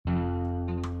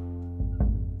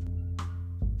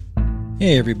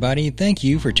Hey everybody, thank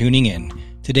you for tuning in.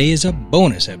 Today is a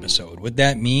bonus episode. What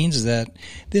that means is that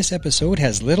this episode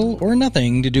has little or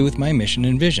nothing to do with my mission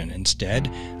and vision. Instead,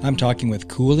 I'm talking with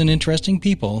cool and interesting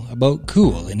people about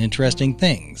cool and interesting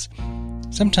things.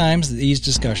 Sometimes these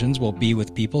discussions will be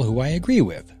with people who I agree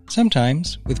with,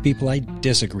 sometimes with people I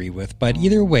disagree with, but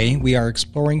either way, we are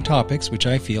exploring topics which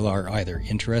I feel are either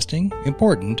interesting,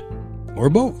 important,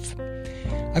 or both.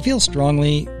 I feel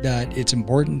strongly that it's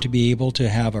important to be able to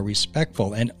have a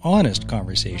respectful and honest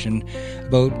conversation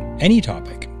about any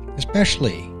topic,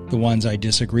 especially the ones I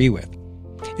disagree with.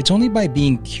 It's only by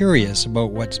being curious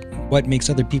about what makes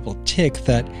other people tick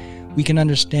that we can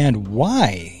understand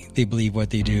why they believe what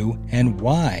they do and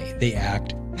why they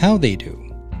act how they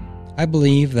do. I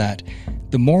believe that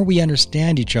the more we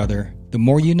understand each other, the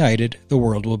more united the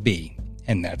world will be,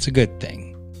 and that's a good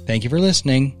thing. Thank you for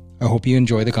listening. I hope you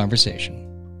enjoy the conversation.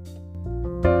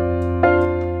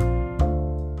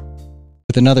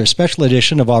 With another special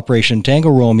edition of Operation Tango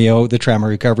Romeo, the Trauma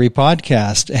Recovery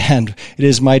Podcast. And it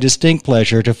is my distinct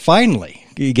pleasure to finally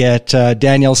get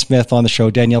Danielle Smith on the show.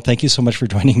 Danielle, thank you so much for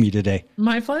joining me today.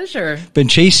 My pleasure. Been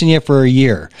chasing you for a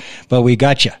year, but we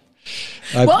got you.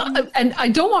 Well, and I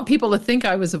don't want people to think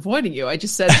I was avoiding you. I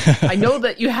just said, I know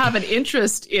that you have an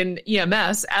interest in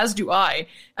EMS, as do I,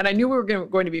 and I knew we were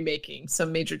going to be making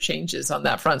some major changes on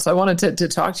that front. So I wanted to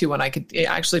talk to you when I could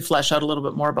actually flesh out a little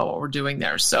bit more about what we're doing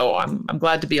there. So I'm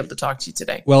glad to be able to talk to you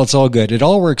today. Well, it's all good. It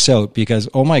all works out because,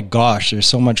 oh my gosh, there's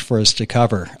so much for us to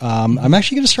cover. I'm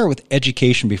actually going to start with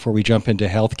education before we jump into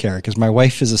healthcare because my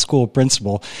wife is a school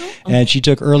principal and she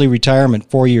took early retirement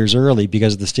 4 years early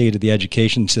because of the state of the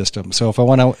education system. So if I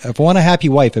want a happy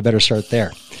wife, I better start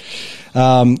there.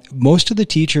 Most of the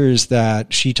teachers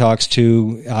that she talks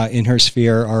to in her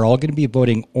sphere are all going to be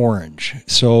voting orange.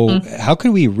 So how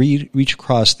can we reach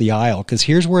across the aisle? Because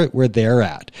here's where they're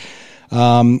at.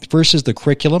 First is the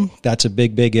curriculum. That's a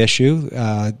big issue.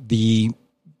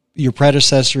 Your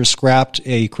predecessor scrapped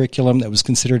a curriculum that was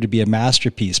considered to be a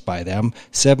masterpiece by them,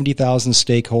 70,000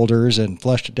 stakeholders, and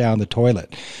flushed it down the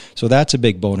toilet. So that's a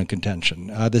big bone of contention.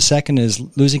 The second is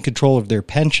losing control of their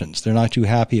pensions. They're not too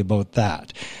happy about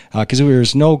that because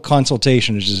there's no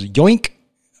consultation. It's just yoink,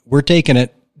 we're taking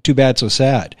it. Too bad, so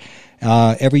sad.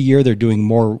 Every year they're doing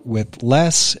more with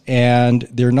less, and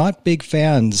they're not big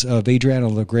fans of Adriana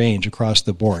LaGrange across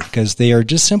the board because they are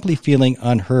just simply feeling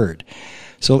unheard.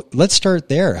 So let's start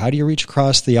there. How do you reach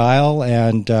across the aisle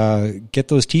and get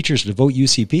those teachers to vote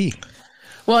UCP?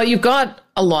 Well, you've got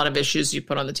a lot of issues you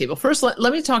put on the table. First, let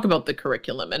me talk about the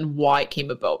curriculum and why it came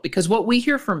about, because what we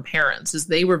hear from parents is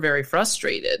they were very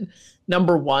frustrated.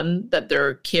 Number one, that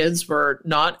their kids were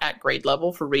not at grade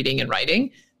level for reading and writing.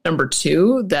 Number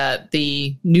two, that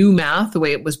the new math, the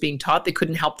way it was being taught, they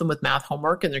couldn't help them with math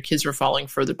homework and their kids were falling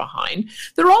further behind.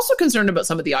 They're also concerned about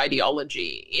some of the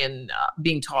ideology in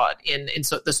being taught in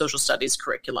the social studies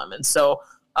curriculum. And so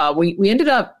we ended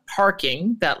up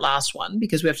parking that last one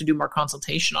because we have to do more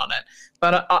consultation on it.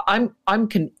 But I'm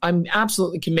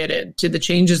absolutely committed to the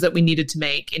changes that we needed to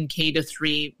make in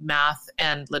K-3 math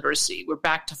and literacy. We're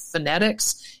back to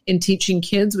phonetics in teaching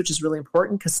kids, which is really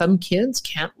important because some kids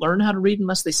can't learn how to read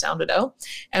unless they sound it out.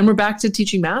 And we're back to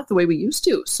teaching math the way we used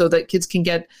to so that kids can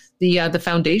get the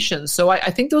foundation. So I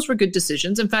think those were good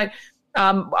decisions. In fact,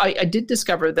 I did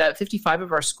discover that 55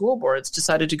 of our school boards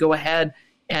decided to go ahead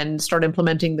and start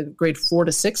implementing the grade 4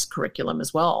 to 6 curriculum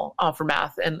as well for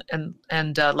math and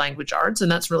language arts, and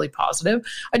that's really positive.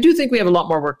 I do think we have a lot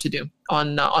more work to do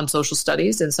on social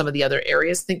studies and some of the other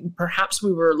areas. I think perhaps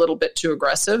we were a little bit too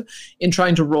aggressive in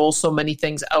trying to roll so many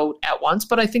things out at once,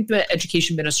 but I think the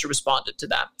education minister responded to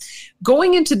that.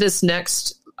 Going into this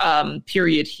next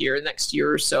period here, next year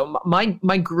or so,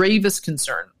 my gravest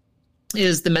concern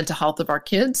is the mental health of our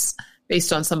kids,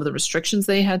 based on some of the restrictions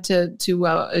they had to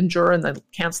endure and the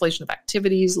cancellation of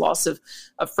activities, loss of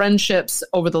friendships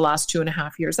over the last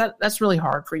 2.5 years. That's really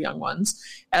hard for young ones,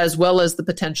 as well as the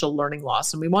potential learning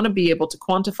loss. And we want to be able to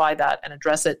quantify that and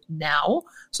address it now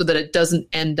so that it doesn't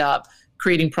end up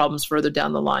creating problems further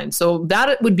down the line. So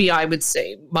that would be, I would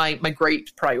say, my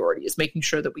great priority is making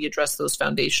sure that we address those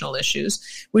foundational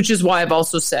issues, which is why I've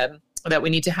also said that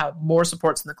we need to have more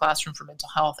supports in the classroom for mental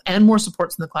health and more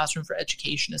supports in the classroom for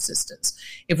education assistance.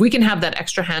 If we can have that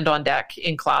extra hand on deck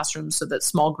in classrooms so that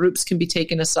small groups can be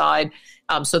taken aside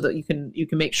so that you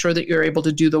can make sure that you're able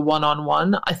to do the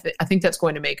one-on-one. I think that's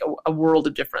going to make a world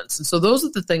of difference. And so those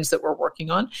are the things that we're working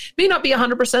on. May not be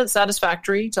 100%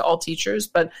 satisfactory to all teachers,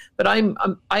 but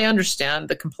I understand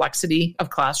the complexity of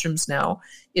classrooms now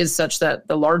is such that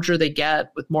the larger they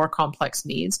get with more complex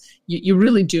needs, you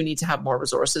really do need to have more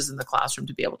resources in the classroom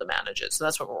to be able to manage it. So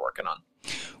that's what we're working on.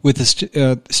 With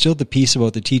still the piece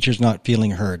about the teachers not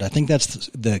feeling heard, I think that's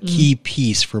the key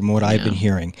piece from what I've been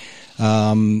hearing.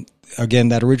 Again,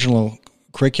 that original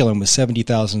curriculum was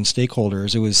 70,000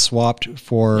 stakeholders. It was swapped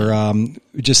for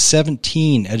just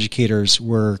 17 educators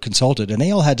were consulted, and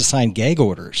they all had to sign gag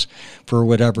orders for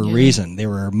whatever reason. They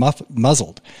were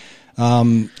muzzled.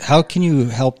 How can you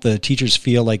help the teachers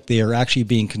feel like they are actually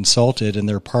being consulted and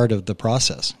they're part of the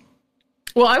process?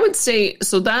 Well, I would say,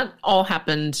 so that all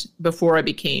happened before I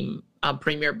became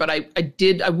premier, but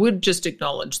I would just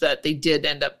acknowledge that they did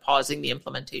end up pausing the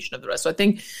implementation of the rest. So I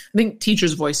think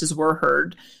teachers' voices were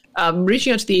heard.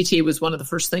 Reaching out to the ATA was one of the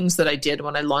first things that I did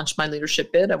when I launched my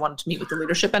leadership bid. I wanted to meet with the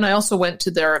leadership, and I also went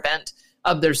to their event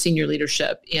of their senior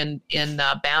leadership in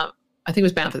Banff. I think it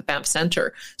was Banff at the Banff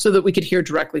Center, so that we could hear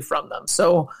directly from them.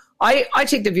 So I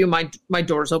take the view my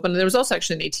doors open. And there was also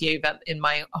actually an ATA event in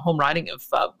my home riding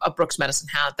of Brooks Medicine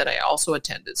Hat that I also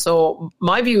attended. So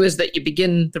my view is that you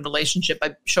begin the relationship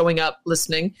by showing up,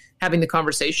 listening, having the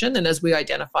conversation, and as we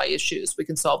identify issues, we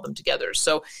can solve them together.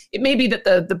 So it may be that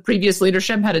the previous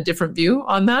leadership had a different view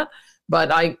on that, but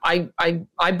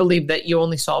I believe that you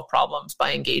only solve problems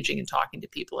by engaging and talking to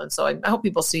people. And so I hope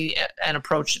people see and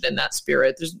approach it in that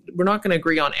spirit. We're not going to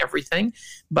agree on everything,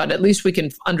 but at least we can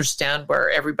understand where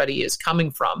everybody is coming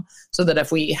from, so that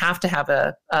if we have to have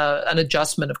an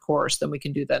adjustment of course, then we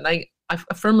can do that. And I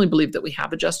firmly believe that we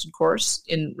have adjusted course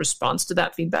in response to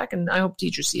that feedback, and I hope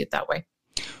teachers see it that way.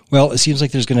 Well, it seems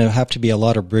like there's going to have to be a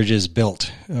lot of bridges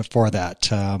built for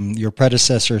that. Your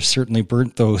predecessor certainly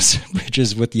burnt those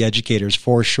bridges with the educators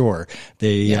for sure.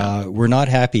 They were not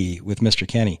happy with Mr.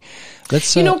 Kenney.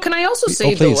 Let's, can I also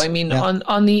say though, I mean, yeah.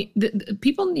 on the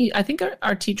people need, I think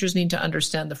our teachers need to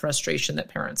understand the frustration that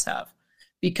parents have.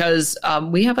 Because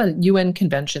we have a UN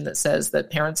convention that says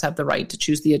that parents have the right to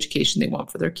choose the education they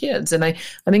want for their kids. And I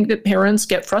think that parents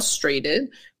get frustrated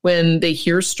when they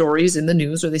hear stories in the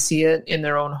news or they see it in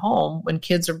their own home when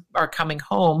kids are coming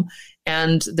home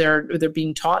and they're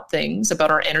being taught things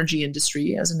about our energy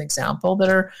industry, as an example, that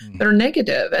are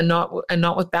negative and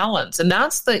not with balance. And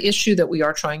that's the issue that we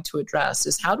are trying to address: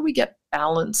 is how do we get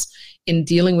balance in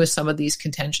dealing with some of these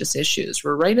contentious issues?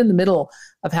 We're right in the middle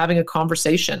of having a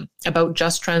conversation about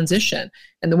just transition.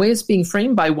 And the way it's being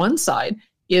framed by one side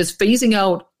is phasing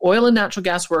out oil and natural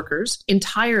gas workers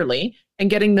entirely and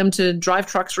getting them to drive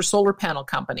trucks for solar panel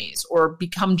companies or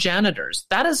become janitors.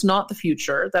 That is not the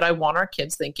future that I want our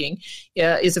kids thinking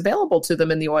is available to them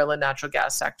in the oil and natural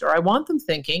gas sector. I want them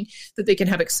thinking that they can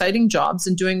have exciting jobs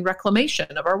in doing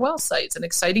reclamation of our well sites, and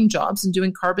exciting jobs in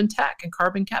doing carbon tech and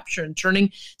carbon capture and turning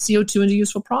CO2 into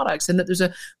useful products, and that there's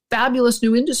a fabulous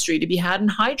new industry to be had in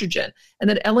hydrogen, and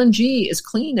that LNG is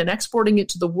clean, and exporting it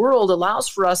to the world allows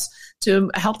for us to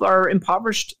help our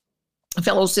impoverished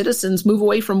fellow citizens move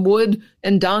away from wood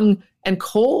and dung and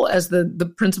coal as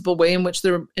the principal way in which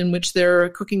they're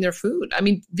cooking their food. I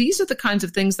mean, these are the kinds of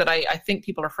things that I think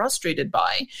people are frustrated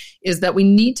by, is that we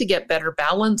need to get better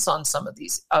balance on some of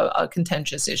these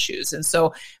contentious issues. And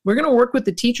so we're going to work with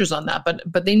the teachers on that,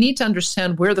 but they need to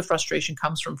understand where the frustration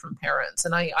comes from parents.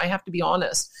 And I have to be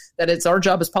honest that it's our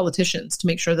job as politicians to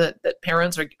make sure that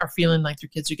parents are feeling like their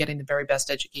kids are getting the very best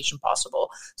education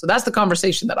possible. So that's the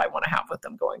conversation that I want to have with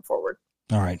them going forward.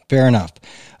 All right, fair enough.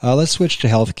 Let's switch to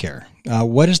healthcare.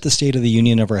 What is the state of the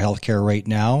union of our healthcare right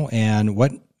now, and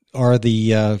what are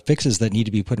the fixes that need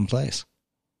to be put in place?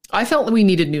 I felt that we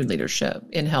needed new leadership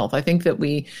in health. I think that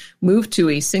we moved to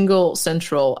a single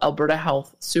central Alberta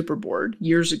Health Super Board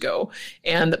years ago,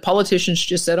 and that politicians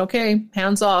just said, okay,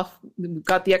 hands off, we've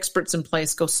got the experts in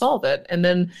place, go solve it. And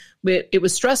then it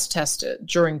was stress tested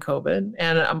during COVID,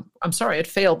 and I'm sorry, it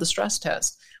failed the stress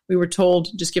test. We were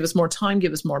told, just give us more time,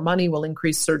 give us more money, we'll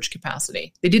increase surge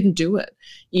capacity. They didn't do it.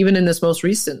 Even in this most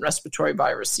recent respiratory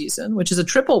virus season, which is a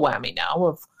triple whammy now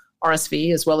of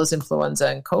RSV as well as influenza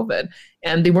and COVID,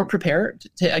 and they weren't prepared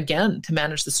to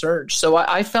manage the surge. So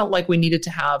I felt like we needed to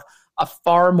have a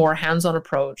far more hands-on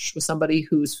approach with somebody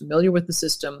who's familiar with the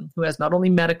system, who has not only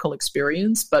medical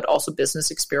experience, but also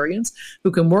business experience, who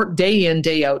can work day in,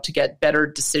 day out to get better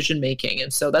decision-making.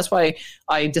 And so that's why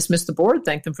I dismissed the board,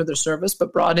 thanked them for their service,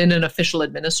 but brought in an official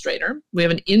administrator. We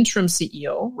have an interim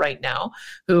CEO right now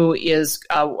who is,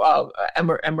 and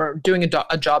we're doing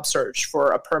a job search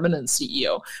for a permanent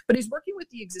CEO, but he's working with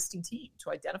the existing team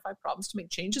to identify problems, to make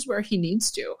changes where he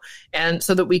needs to, and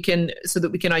so that we can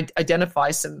identify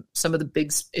some of the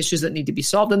big issues that need to be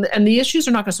solved. And the issues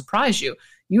are not going to surprise you.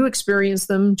 You experience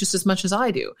them just as much as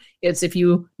I do. It's if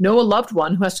you know a loved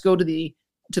one who has to go to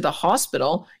the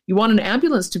hospital, you want an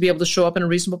ambulance to be able to show up in a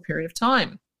reasonable period of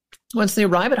time. Once they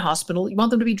arrive at hospital, you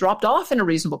want them to be dropped off in a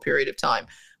reasonable period of time.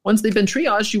 Once they've been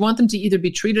triaged, you want them to either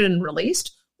be treated and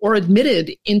released or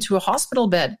admitted into a hospital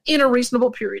bed in a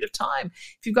reasonable period of time.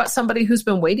 If you've got somebody who's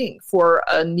been waiting for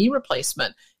a knee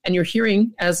replacement and you're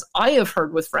hearing, as I have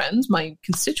heard with friends, my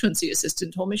constituency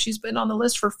assistant told me she's been on the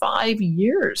list for 5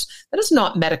 years. That is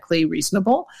not medically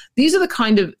reasonable. These are the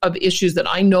kind of issues that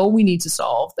I know we need to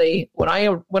solve. When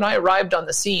I arrived on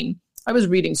the scene, I was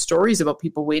reading stories about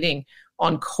people waiting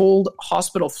on cold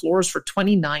hospital floors for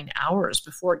 29 hours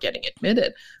before getting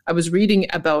admitted. I was reading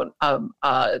about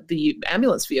the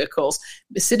ambulance vehicles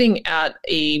sitting at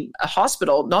a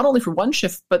hospital, not only for one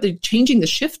shift, but they're changing the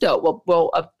shift out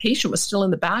while a patient was still in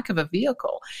the back of a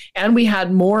vehicle. And we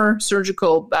had more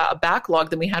surgical backlog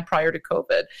than we had prior to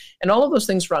COVID. And all of those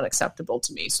things were unacceptable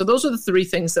to me. So those are the 3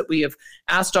 things that we have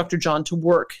asked Dr. John to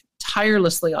work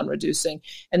tirelessly on reducing.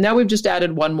 And now we've just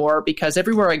added one more, because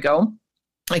everywhere I go,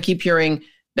 I keep hearing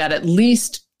that at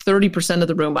least 30% of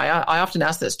the room, I often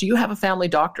ask this, do you have a family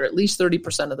doctor? At least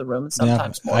 30% of the room, and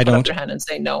sometimes more, put up their hand and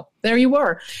say no. There you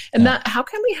are. And how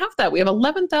can we have that? We have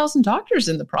 11,000 doctors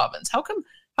in the province. How come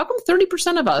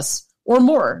 30% of us or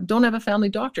more don't have a family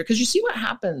doctor? Because you see what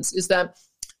happens is that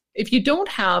if you don't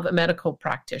have a medical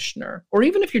practitioner, or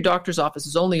even if your doctor's office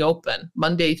is only open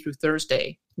Monday through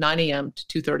Thursday, 9 a.m.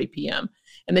 to 2:30 p.m.,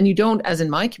 and then you don't, as in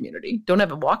my community, don't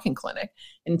have a walk-in clinic,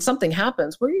 and something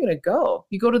happens, where are you going to go?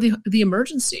 You go to the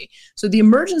emergency. So the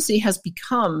emergency has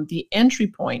become the entry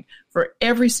point for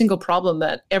every single problem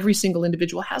that every single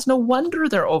individual has. No wonder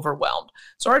they're overwhelmed.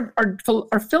 So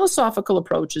our philosophical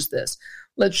approach is this.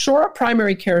 Let's shore up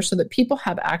primary care so that people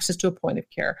have access to a point of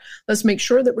care. Let's make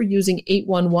sure that we're using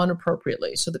 811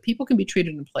 appropriately so that people can be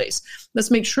treated in place.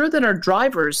 Let's make sure that our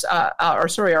drivers, our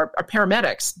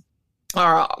paramedics,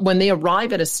 when they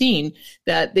arrive at a scene,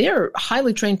 that they are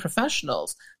highly trained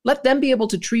professionals. Let them be able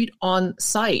to treat on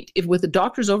site, if with the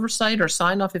doctor's oversight or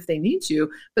sign off if they need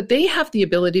to, but they have the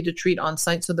ability to treat on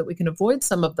site so that we can avoid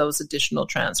some of those additional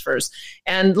transfers.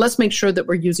 And let's make sure that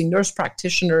we're using nurse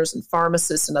practitioners and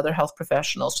pharmacists and other health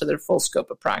professionals to their full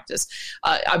scope of practice.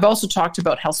 I've also talked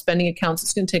about health spending accounts.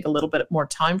 It's going to take a little bit more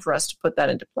time for us to put that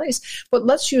into place, but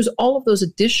let's use all of those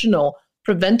additional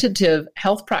preventative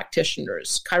health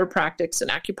practitioners, chiropractics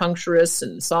and acupuncturists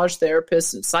and massage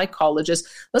therapists and psychologists.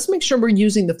 Let's make sure we're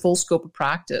using the full scope of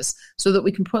practice so that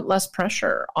we can put less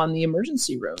pressure on the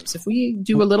emergency rooms. If we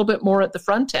do a little bit more at the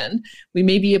front end, we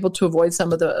may be able to avoid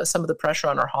some of the pressure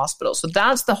on our hospitals. So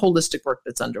that's the holistic work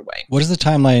that's underway. What does the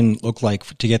timeline look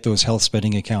like to get those health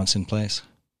spending accounts in place?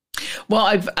 Well,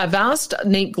 I've asked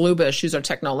Nate Glubish, who's our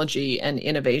technology and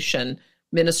innovation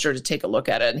minister, to take a look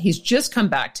at it. And he's just come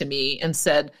back to me and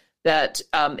said that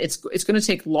it's going to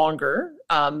take longer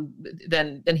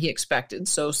than he expected.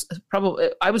 So probably,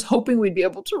 I was hoping we'd be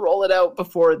able to roll it out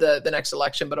before the next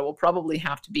election, but it will probably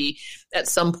have to be at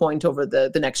some point over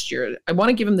the next year. I want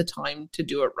to give him the time to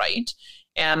do it right.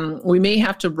 And we may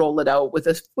have to roll it out with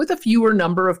a fewer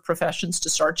number of professions to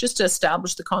start, just to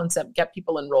establish the concept, get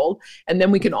people enrolled, and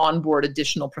then we can onboard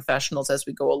additional professionals as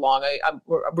we go along.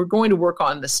 We're going to work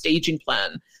on the staging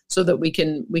plan so that we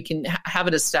can have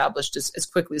it established as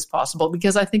quickly as possible,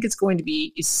 because I think it's going to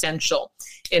be essential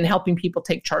in helping people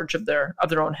take charge of their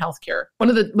own healthcare. One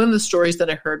of the stories that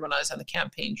I heard when I was on the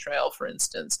campaign trail, for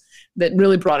instance, that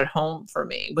really brought it home for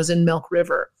me was in Milk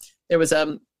River. There was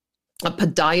a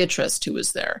podiatrist who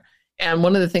was there. And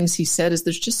one of the things he said is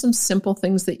there's just some simple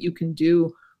things that you can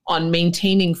do on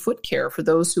maintaining foot care for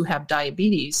those who have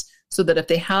diabetes, so that if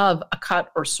they have a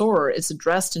cut or sore, it's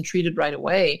addressed and treated right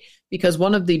away. Because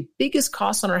one of the biggest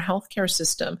costs on our healthcare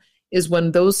system is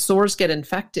when those sores get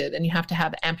infected and you have to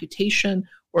have amputation,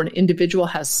 or an individual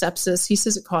has sepsis. He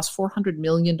says it costs $400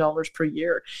 million per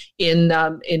year in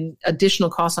additional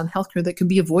costs on healthcare that can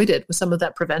be avoided with some of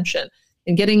that prevention.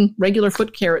 And getting regular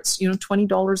foot care, it's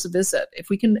 $20 a visit.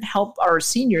 If we can help our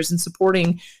seniors in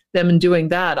supporting them in doing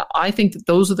that, I think that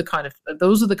those are the kind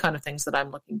of things that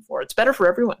I'm looking for. It's better for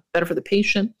everyone, better for the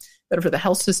patient, better for the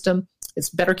health system, It's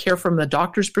better care from the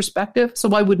doctor's perspective. So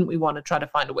why wouldn't we want to try to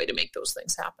find a way to make those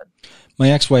things happen?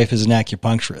 My ex-wife is an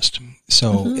acupuncturist.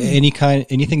 So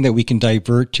anything that we can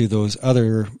divert to those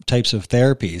other types of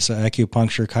therapies,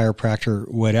 acupuncture, chiropractor,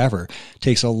 whatever,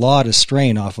 takes a lot of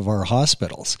strain off of our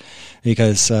hospitals,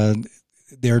 because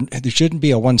there shouldn't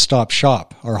be a one-stop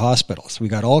shop, our hospitals. We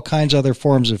got all kinds of other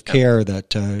forms of care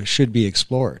that should be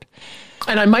explored.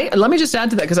 And let me just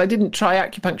add to that, because I didn't try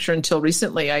acupuncture until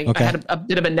recently. I had a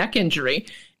bit of a neck injury,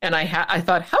 and I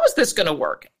thought, how is this going to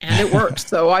work? And it worked.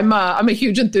 So I'm a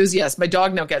huge enthusiast. My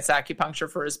dog now gets acupuncture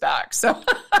for his back. So,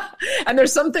 and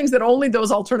there's some things that only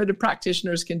those alternative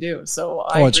practitioners can do. So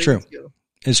it's true.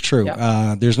 It's true.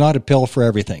 Yeah. There's not a pill for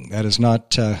everything. That is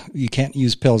not, you can't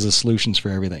use pills as solutions for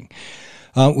everything.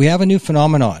 We have a new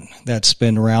phenomenon that's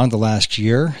been around the last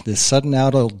year, this sudden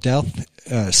adult death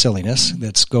silliness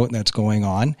that's going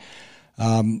on.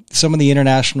 Some of the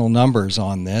international numbers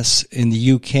on this, in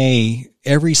the UK,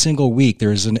 every single week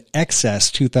there's an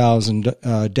excess 2,000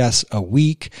 deaths a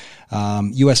week.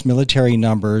 U.S. military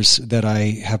numbers that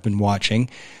I have been watching,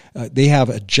 they have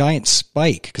a giant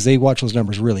spike because they watch those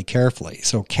numbers really carefully.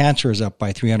 So cancer is up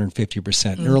by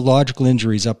 350%, neurological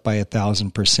injuries up by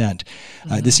 1,000%.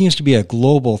 This seems to be a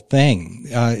global thing.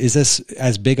 Is this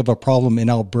as big of a problem in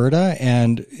Alberta?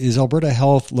 And is Alberta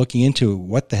Health looking into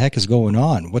what the heck is going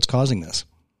on? What's causing this?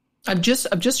 I've just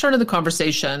started the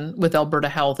conversation with Alberta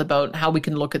Health about how we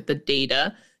can look at the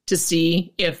data to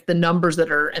see if the numbers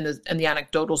that are and the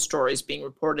anecdotal stories being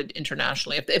reported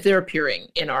internationally, if they're appearing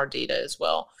in our data as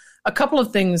well. A couple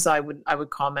of things I would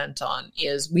comment on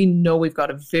is we know we've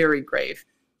got a very grave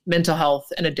mental health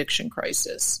and addiction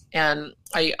crisis. And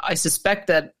I suspect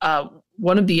that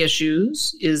one of the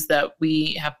issues is that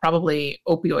we have probably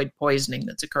opioid poisoning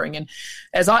that's occurring. And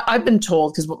as I've been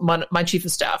told, because my chief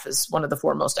of staff is one of the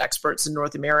foremost experts in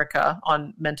North America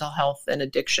on mental health and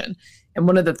addiction. And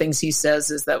one of the things he says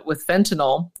is that with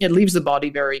fentanyl, it leaves the body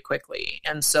very quickly.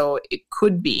 And so it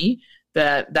could be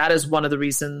that is one of the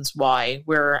reasons why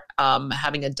we're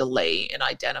having a delay in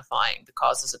identifying the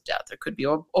causes of death. There could be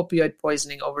opioid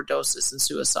poisoning, overdoses, and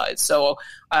suicide. So,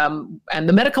 and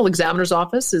the medical examiner's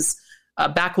office is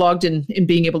backlogged in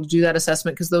being able to do that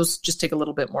assessment because those just take a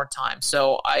little bit more time.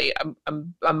 So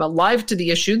I'm alive to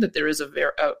the issue that there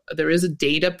is a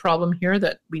data problem here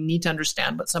that we need to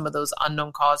understand what some of those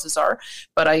unknown causes are.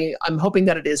 But I'm hoping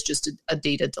that it is just a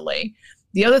data delay.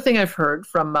 The other thing I've heard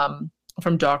from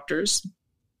doctors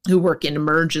who work in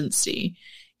emergency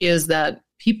is that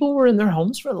people were in their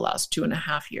homes for the last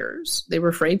 2.5 years. They were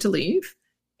afraid to leave,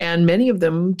 and many of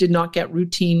them did not get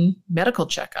routine medical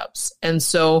checkups. And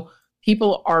so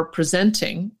people are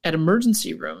presenting at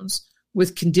emergency rooms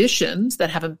with conditions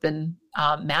that haven't been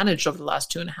managed over the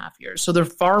last 2.5 years. So they're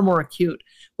far more acute,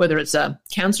 whether it's a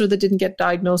cancer that didn't get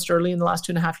diagnosed early in the last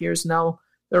 2.5 years, now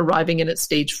they're arriving in at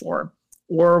stage 4,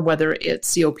 or whether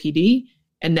it's COPD,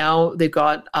 and now they've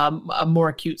got more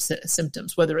acute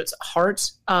symptoms, whether it's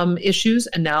heart issues,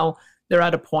 and now they're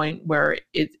at a point where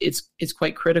it's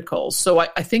quite critical. So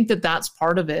I think that that's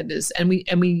part of it. And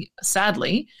we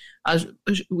sadly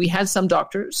we had some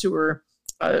doctors who were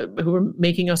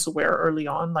making us aware early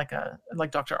on, like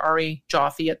Dr. Ari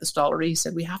Jaffe at the Stollery. He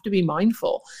said we have to be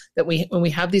mindful that when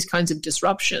we have these kinds of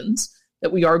disruptions,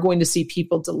 that we are going to see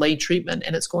people delay treatment,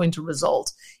 and it's going to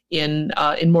result in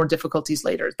more difficulties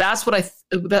later. That's what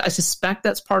I suspect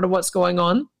that's part of what's going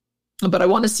on. But I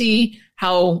want to see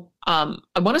how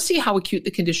acute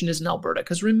the condition is in Alberta,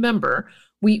 because remember,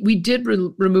 we did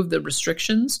remove the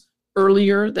restrictions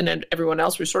earlier than everyone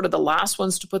else. We're sort of the last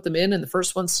ones to put them in and the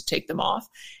first ones to take them off.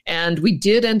 And we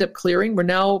did end up clearing. We're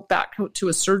now back to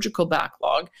a surgical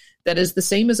backlog that is the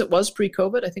same as it was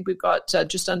pre-COVID. I think we've got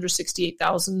just under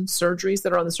 68,000 surgeries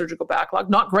that are on the surgical backlog.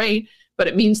 Not great, but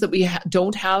it means that we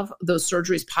don't have those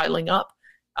surgeries piling up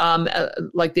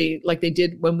like they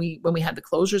did when we had the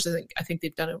closures. I think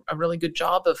they've done a really good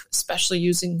job of especially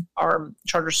using our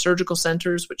charter surgical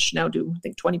centers, which now do, I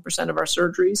think, 20% of our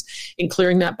surgeries, in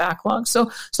clearing that backlog.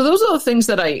 So those are the things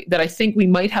that I think we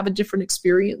might have a different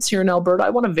experience here in Alberta.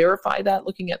 I want to verify that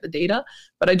looking at the data,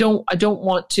 but I don't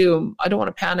want to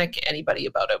panic anybody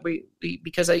about it.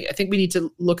 Because I think we need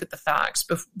to look at the facts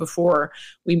before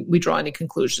we draw any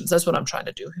conclusions. That's what I'm trying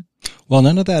to do. Well,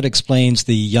 none of that explains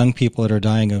the young people that are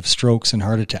dying of strokes and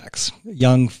heart attacks.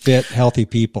 Young, fit, healthy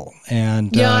people.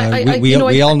 And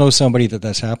we all know somebody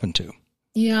that's happened to.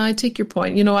 Yeah, I take your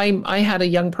point. I had a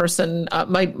young person,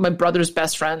 my brother's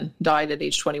best friend died at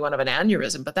age 21 of an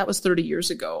aneurysm, but that was 30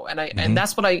 years ago. And and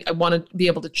that's what I want to be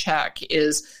able to check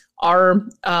is, are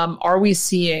we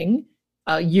seeing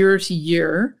year to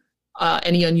year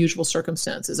any unusual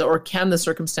circumstances, or can the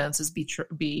circumstances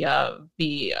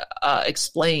be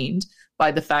explained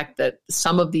by the fact that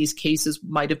some of these cases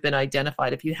might have been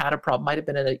identified? If you had a problem, might have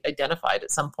been identified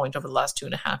at some point over the last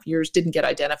 2.5 years, didn't get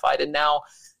identified, and now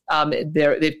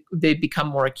they've become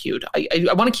more acute.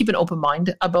 I want to keep an open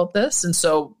mind about this, and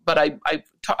so, but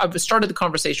I've started the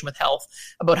conversation with health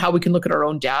about how we can look at our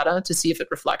own data to see if it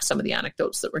reflects some of the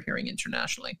anecdotes that we're hearing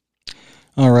internationally.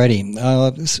 Alrighty,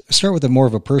 let's start with more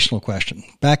of a personal question.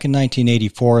 Back in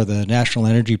 1984, the National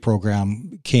Energy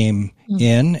Program came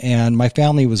in, and my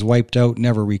family was wiped out,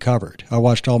 never recovered. I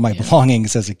watched all my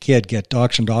belongings as a kid get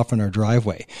auctioned off in our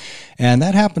driveway, and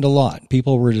that happened a lot.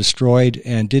 People were destroyed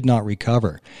and did not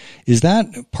recover. Is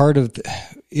that part of,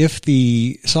 if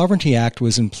the Sovereignty Act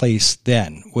was in place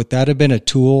then, would that have been a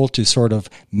tool to sort of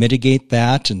mitigate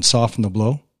that and soften the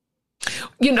blow?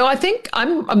 I think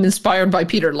I'm inspired by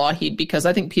Peter Lougheed, because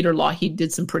I think Peter Lougheed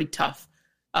did some pretty tough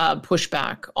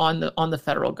pushback on the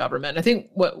federal government. I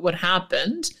think what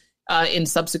happened in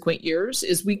subsequent years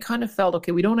is we kind of felt,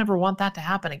 okay, we don't ever want that to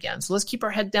happen again. So let's keep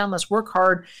our head down. Let's work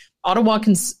hard. Ottawa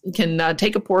can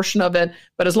take a portion of it,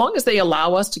 but as long as they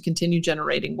allow us to continue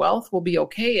generating wealth, we'll be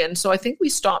okay. And so I think we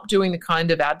stopped doing the kind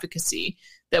of advocacy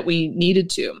that we needed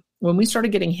to when we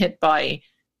started getting hit by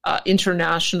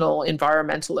international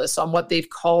environmentalists on what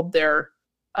they've called their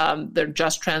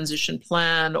just transition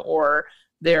plan, or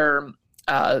their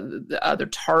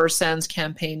tar sands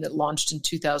campaign that launched in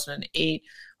 2008.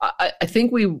 I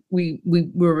think we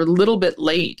were a little bit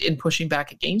late in pushing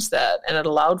back against that, and it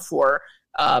allowed for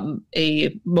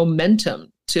a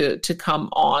momentum to come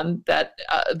on that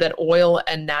oil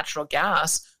and natural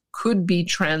gas could be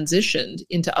transitioned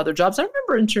into other jobs. I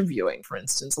remember interviewing, for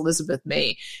instance, Elizabeth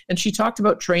May, and she talked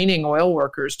about training oil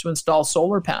workers to install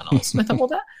solar panels. And I thought,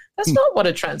 well, that's not what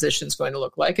a transition is going to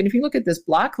look like. And if you look at this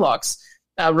Blacklock's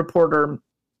reporter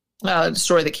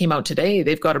story that came out today,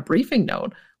 they've got a briefing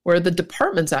note where the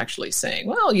department's actually saying,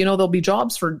 well, there'll be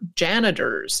jobs for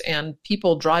janitors and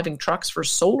people driving trucks for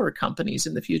solar companies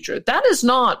in the future. That is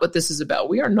not what this is about.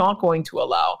 We are not going to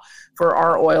allow for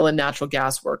our oil and natural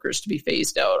gas workers to be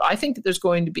phased out. I think that there's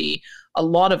going to be a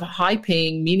lot of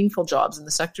high-paying, meaningful jobs in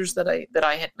the sectors that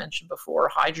I had mentioned before: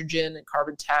 hydrogen and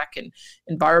carbon tech and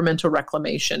environmental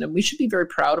reclamation. And we should be very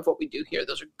proud of what we do here.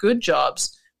 Those are good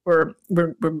jobs. We're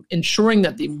ensuring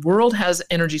that the world has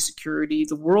energy security.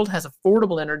 The world has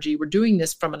affordable energy. We're doing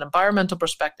this from an environmental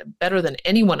perspective better than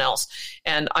anyone else.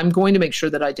 And I'm going to make sure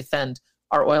that I defend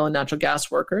our oil and natural gas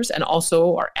workers, and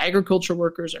also our agriculture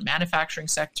workers, our manufacturing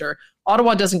sector.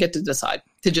 Ottawa doesn't get to decide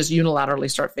to just unilaterally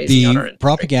start phasing out our industry. The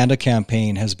propaganda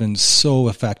campaign has been so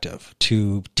effective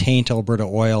to taint Alberta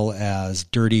oil as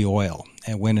dirty oil,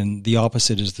 and when the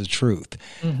opposite is the truth.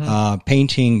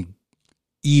 Painting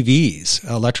EVs,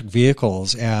 electric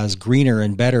vehicles, as greener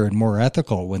and better and more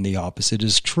ethical, when the opposite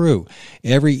is true.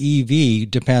 Every EV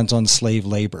depends on slave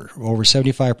labor. Over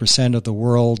 75% of the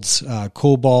world's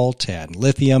cobalt and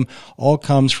lithium all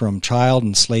comes from child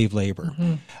and slave labor,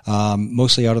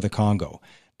 mostly out of the Congo.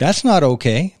 That's not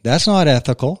okay. That's not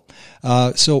ethical.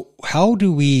 So how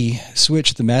do we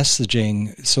switch the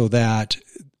messaging so that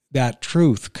that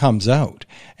truth comes out?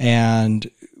 And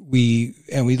we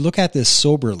look at this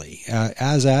soberly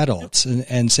as adults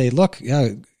and say, look,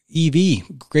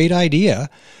 EV, great idea.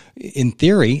 In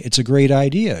theory, it's a great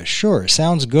idea. Sure,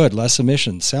 sounds good. Less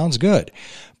emissions, sounds good.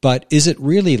 But is it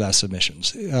really less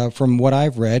emissions? From what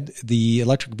I've read, the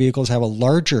electric vehicles have a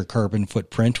larger carbon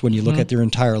footprint when you look at their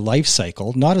entire life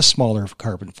cycle, not a smaller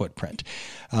carbon footprint.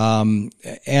 And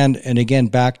again,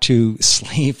 back to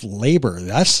slave labor.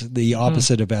 That's the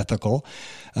opposite of ethical.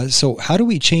 So how do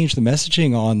we change the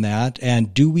messaging on that?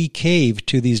 And do we cave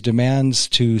to these demands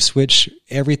to switch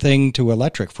everything to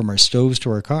electric, from our stoves to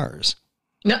our cars?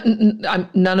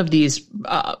 None of these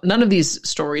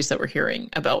stories that we're hearing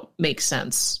about make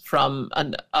sense from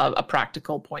a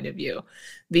practical point of view.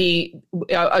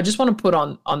 I just want to put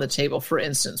on the table, for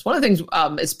instance, one of the things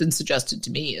it's been suggested to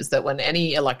me is that when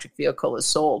any electric vehicle is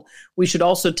sold, we should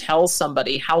also tell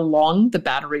somebody how long the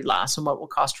battery lasts and what it will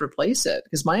cost to replace it.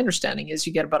 Because my understanding is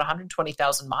you get about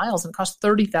 120,000 miles and it costs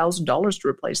 $30,000 to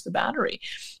replace the battery.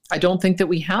 I don't think that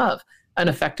we have an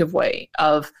effective way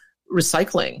of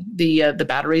recycling the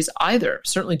batteries either.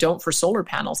 Certainly don't for solar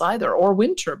panels either, or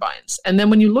wind turbines. And then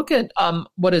when you look at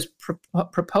what is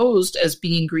proposed as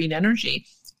being green energy,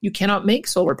 you cannot make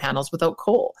solar panels without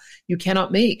coal. You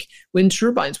cannot make wind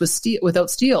turbines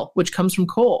without steel, which comes from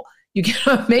coal. You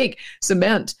cannot make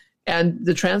cement and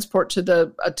the transport to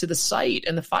the site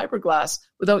and the fiberglass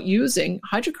without using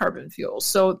hydrocarbon fuels.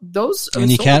 So those,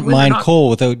 and you can't mine coal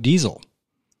without diesel.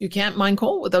 You can't mine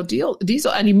coal without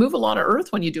diesel, and you move a lot of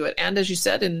earth when you do it. And as you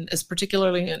said,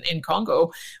 particularly in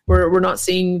Congo, we're not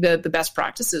seeing the best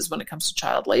practices when it comes to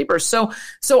child labor. So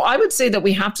I would say that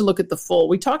we have to look at the full.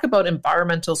 We talk about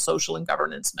environmental, social, and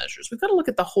governance measures. We've got to look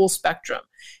at the whole spectrum.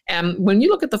 And when you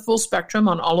look at the full spectrum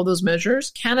on all of those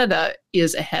measures, Canada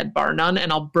is ahead, bar none,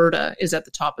 and Alberta is at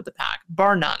the top of the pack,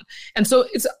 bar none. And so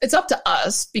it's up to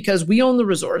us, because we own the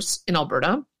resource in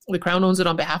Alberta. The Crown owns it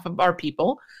on behalf of our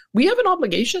people. We have an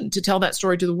obligation to tell that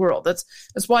story to the world. That's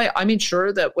why I made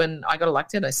sure that when I got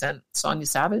elected, I sent Sonia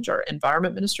Savage, our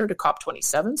environment minister, to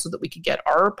COP27 so that we could get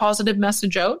our positive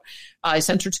message out. I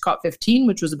sent her to COP15,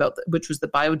 which was the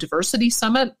biodiversity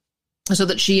summit, so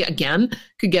that she, again,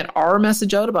 could get our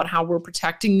message out about how we're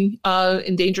protecting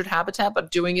endangered habitat,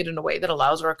 but doing it in a way that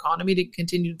allows our economy to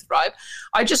continue to thrive.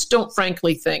 I just don't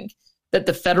frankly think that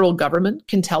the federal government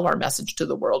can tell our message to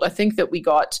the world. I think that we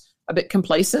got a bit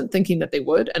complacent thinking that they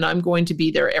would, and I'm going to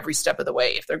be there every step of the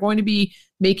way. If they're going to be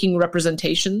making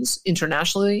representations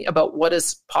internationally about what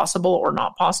is possible or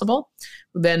not possible,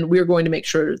 then we're going to make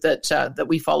sure that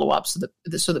we follow up so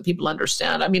that people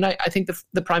understand. I mean, I think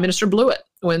the Prime Minister blew it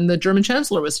when the German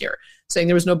Chancellor was here, saying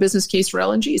there was no business case for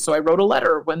LNG. So I wrote a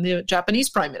letter when the Japanese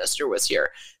Prime Minister was here,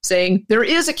 saying there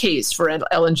is a case for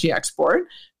LNG export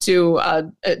to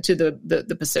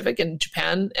the Pacific and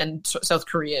Japan and South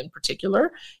Korea in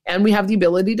particular, and we have the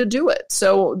ability to do it.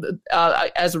 So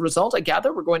as a result, I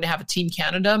gather we're going to have a Team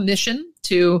Canada mission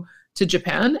to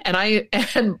Japan,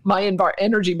 and my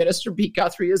energy minister, Pete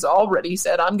Guthrie, has already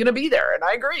said, I'm going to be there, and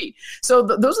I agree. So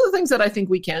those are the things that I think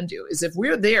we can do, is if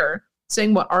we're there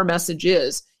saying what our message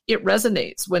is, it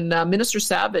resonates. When Minister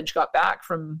Savage got back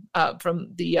from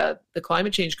the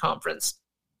climate change conference,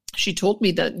 she told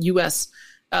me that U.S.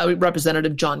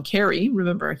 Representative John Kerry,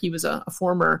 remember, he was a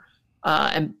former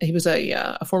and he was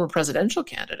a former presidential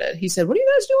candidate. He said, what are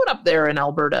you guys doing up there in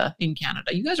Alberta, in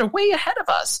Canada? You guys are way ahead of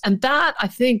us. And that, I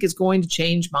think, is going to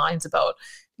change minds about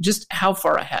just how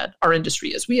far ahead our industry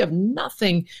is. We have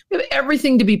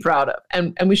everything to be proud of.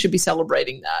 And we should be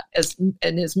celebrating that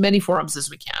in as many forums as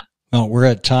we can. Well, we're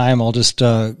at time. I'll just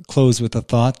close with the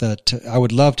thought that I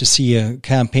would love to see a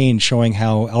campaign showing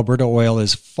how Alberta oil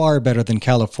is far better than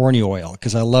California oil,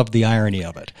 because I love the irony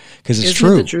of it, because it's true.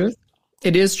 Isn't it the truth?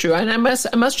 It is true. And I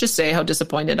must just say how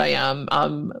disappointed I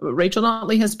am. Rachel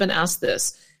Notley has been asked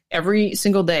this every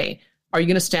single day. Are you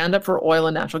going to stand up for oil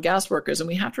and natural gas workers? And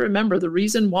we have to remember the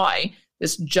reason why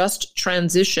this just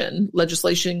transition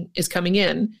legislation is coming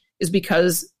in is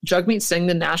because Jagmeet Singh,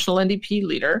 the national NDP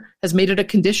leader, has made it a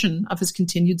condition of his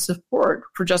continued support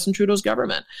for Justin Trudeau's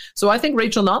government. So I think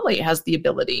Rachel Notley has the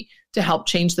ability to help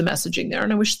change the messaging there.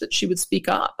 And I wish that she would speak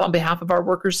up on behalf of our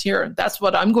workers here. That's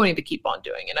what I'm going to keep on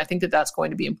doing. And I think that that's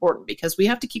going to be important, because we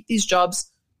have to keep these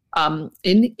jobs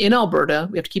in Alberta.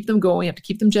 We have to keep them going. We have to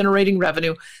keep them generating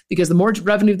revenue, because the more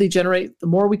revenue they generate, the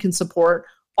more we can support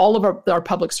all of our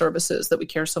public services that we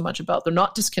care so much about. They're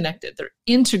not disconnected. They're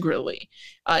integrally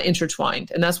intertwined.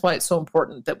 And that's why it's so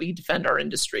important that we defend our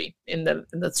industry in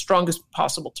the strongest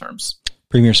possible terms.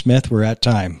 Premier Smith, we're at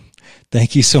time.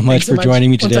 Thank you so much for joining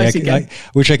me today. I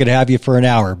wish I could have you for an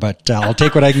hour, but I'll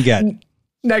take what I can get.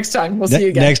 Next time. We'll see you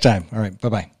again. Next time. All right.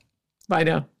 Bye-bye. Bye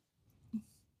now.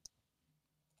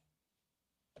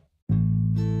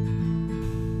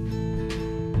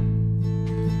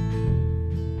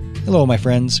 Hello, my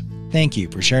friends. Thank you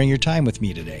for sharing your time with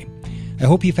me today. I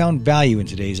hope you found value in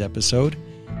today's episode.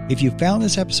 If you found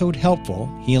this episode helpful,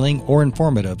 healing, or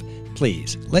informative,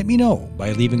 please let me know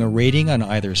by leaving a rating on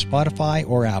either Spotify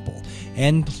or Apple.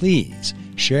 And please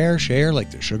share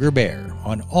like the sugar bear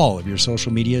on all of your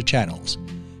social media channels,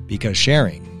 because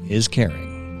sharing is caring.